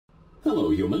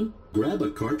Hello, human. Grab a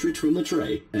cartridge from the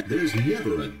tray. There's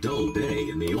never a dull day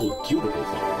in the old cubicle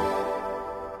farm.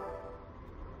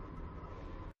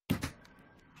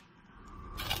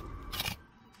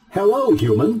 Hello,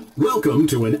 human. Welcome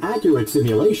to an accurate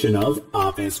simulation of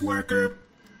office worker.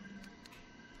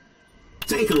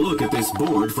 Take a look at this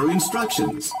board for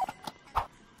instructions.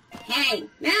 Hey,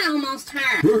 that almost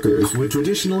hurt. Workers would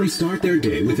traditionally start their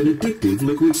day with an addictive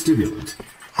liquid stimulant.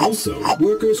 Also,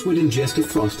 workers would ingest a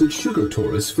frosted sugar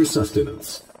Taurus for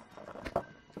sustenance.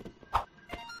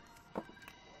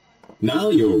 Now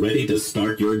you're ready to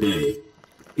start your day.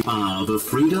 Ah, the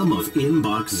freedom of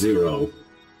Inbox Zero.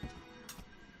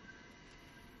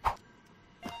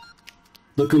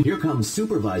 Look, here comes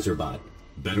Supervisor Bot.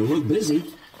 Better look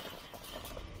busy.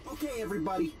 Okay,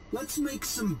 everybody, let's make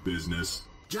some business.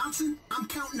 Johnson, I'm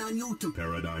counting on you to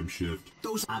paradigm shift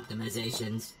those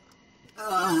Optimizations.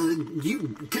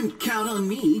 You can count on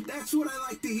me. That's what I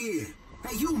like to hear.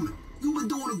 Hey, human, you've been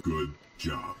doing a good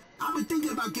job. I've been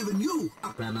thinking about giving you a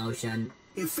Promotion.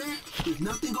 In fact, if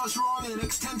nothing goes wrong in the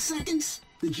next 10 seconds,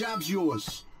 the job's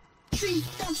yours. See,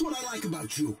 that's what I like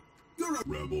about you. You're a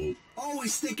rebel.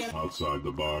 Always thinking outside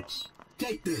the box.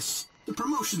 Take this. The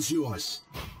promotion's yours.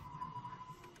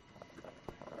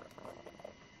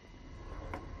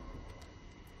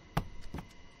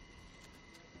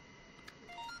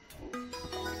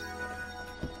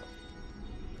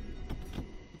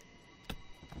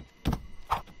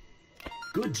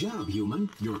 Good job, human.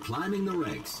 You're climbing the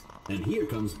ranks. And here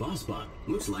comes BossBot.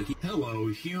 Looks like he... Hello,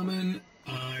 human.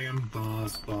 I am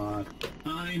BossBot.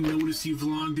 I notice you've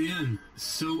logged in,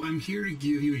 so I'm here to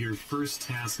give you your first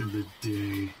task of the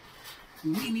day.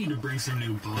 We need to bring some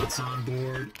new bots on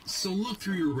board, so look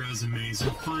through your resumes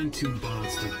and find 2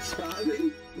 bots to...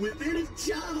 Charming, within a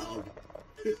job.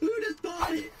 Who'd have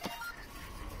thought it?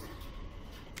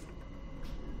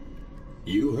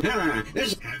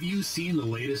 Have you seen the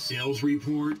latest sales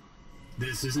report?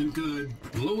 This isn't good.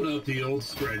 Load up the old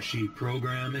spreadsheet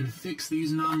program and fix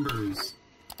these numbers.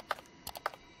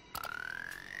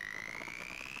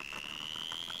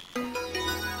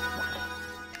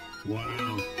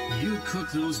 Wow, you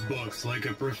cook those books like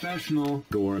a professional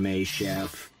Gourmet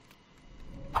chef.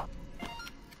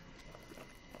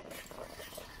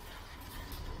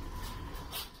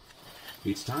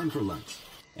 It's time for lunch.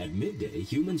 At midday,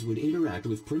 humans would interact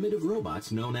with primitive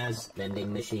robots known as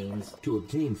Vending machines. to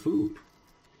obtain food.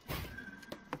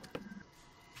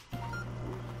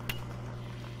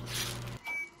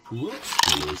 Looks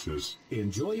delicious.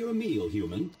 Enjoy your meal,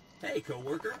 human. Hey,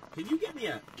 coworker, can you get me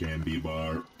a Candy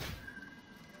bar.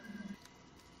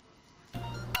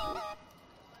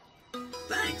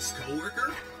 thanks,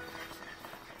 coworker?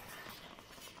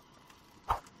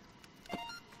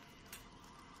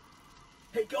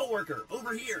 Hey, coworker,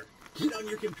 over here. Get on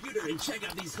your computer and check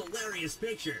out these hilarious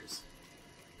pictures.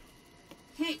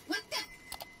 Hey, what the?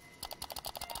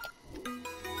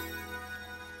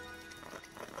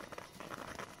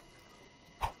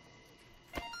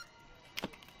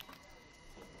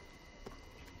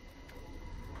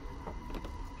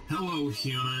 Hello,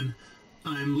 human.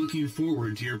 I'm looking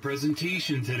forward to your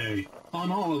presentation today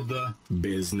on all of the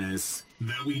Business.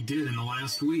 that we did in the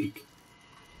last week.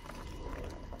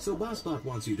 So BossBot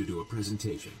wants you to do a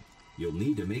presentation. You'll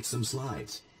need to make some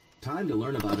slides. Time to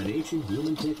learn about an ancient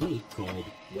human technique called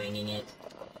Winging it.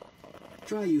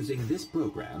 try using this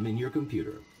program in your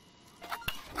computer.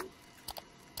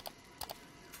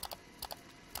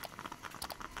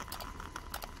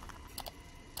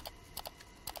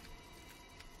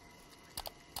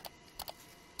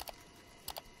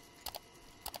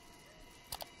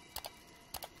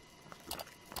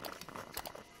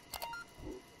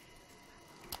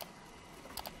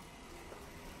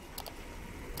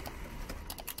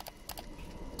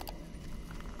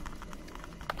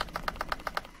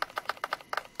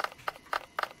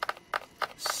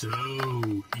 So,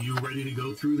 you ready to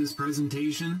go through this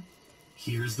presentation?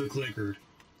 Here's the clicker.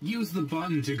 Use the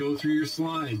button to go through your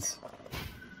slides.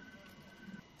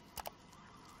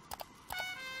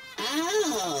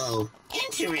 Oh,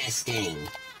 interesting.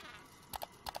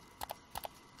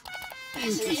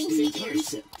 Interesting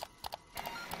concept.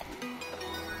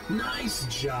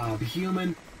 Nice job,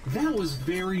 human. That was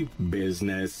very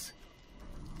business.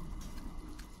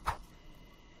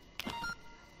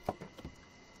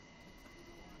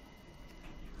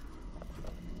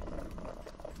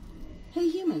 Hey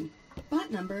human,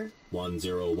 bot number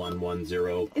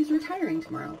 10110. is retiring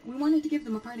tomorrow. We wanted to give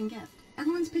them a parting gift.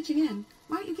 Everyone's pitching in.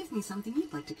 Why don't you give me something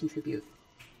you'd like to contribute?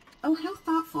 Oh, how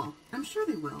thoughtful. I'm sure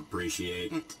they will.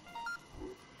 Appreciate It.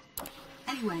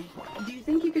 Anyway, do you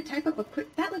think you could type up a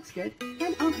quick... That looks good.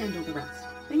 And I'll handle the rest.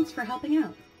 Thanks for helping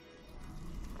out.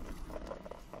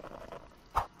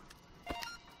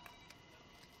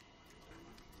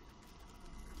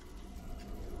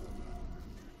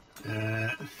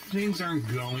 things aren't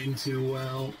going too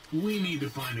well, we need to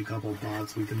find a couple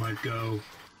bots we can let go.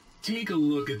 Take a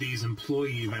look at these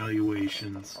employee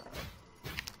evaluations.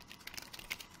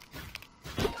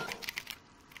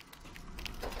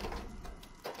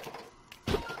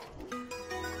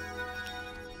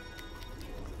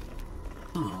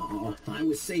 Oh, I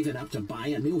was saving up to buy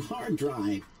a new hard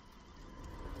drive.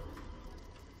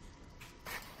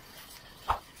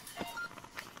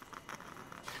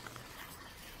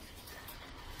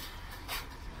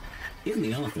 In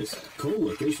the office,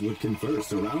 co-workers would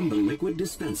converse around the liquid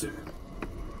dispenser.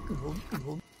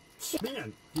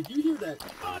 Man, did you hear that?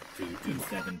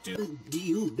 2272. Do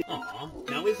you... Aw,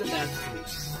 now isn't that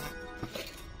sweet?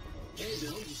 Hey,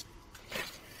 Bill.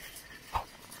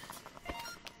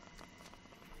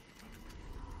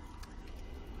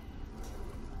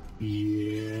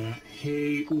 Yeah,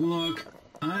 hey, look,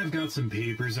 I've got some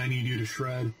papers I need you to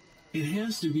shred. It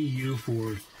has to be you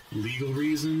for legal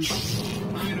reasons.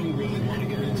 I don't really want to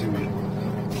get into it.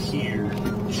 Here,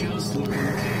 just look at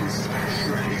the case,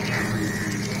 shred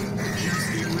everything.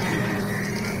 Just get rid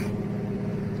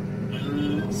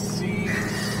of it. See,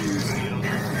 here's the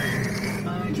other thing.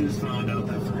 I just found out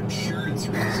that for insurance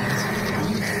reasons,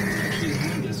 you can't actually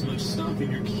have this much stuff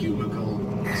in your cubicle.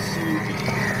 So,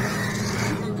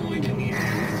 you're going to need to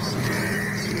have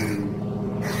some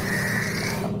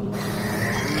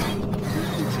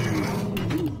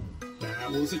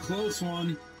That was a close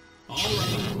one.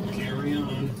 Alright, carry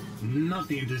on.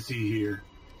 Nothing to see here.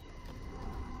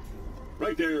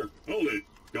 Right there. Hold it.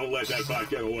 Don't let that bot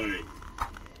get away.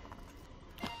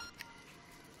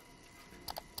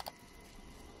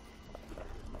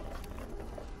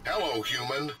 Hello,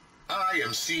 human. I am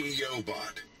CEO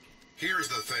Bot. Here's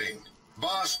the thing.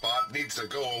 Boss Bot needs to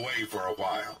go away for a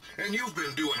while, and you've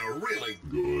been doing a really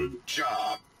good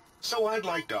job. So I'd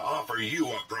like to offer you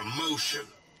a promotion.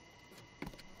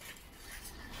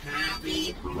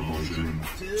 Happy Promotion.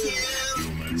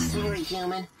 to... Sorry,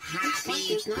 human. Happy.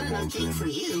 There's not enough cake for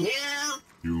you. Yeah.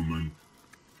 Human.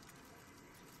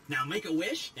 Now make a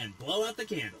wish and blow out the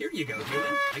candle. Here you go,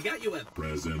 human. I got you a...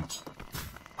 Present.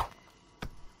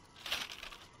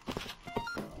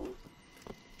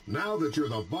 Now that you're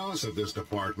the boss of this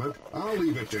department, I'll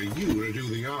leave it to you to do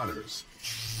the honors.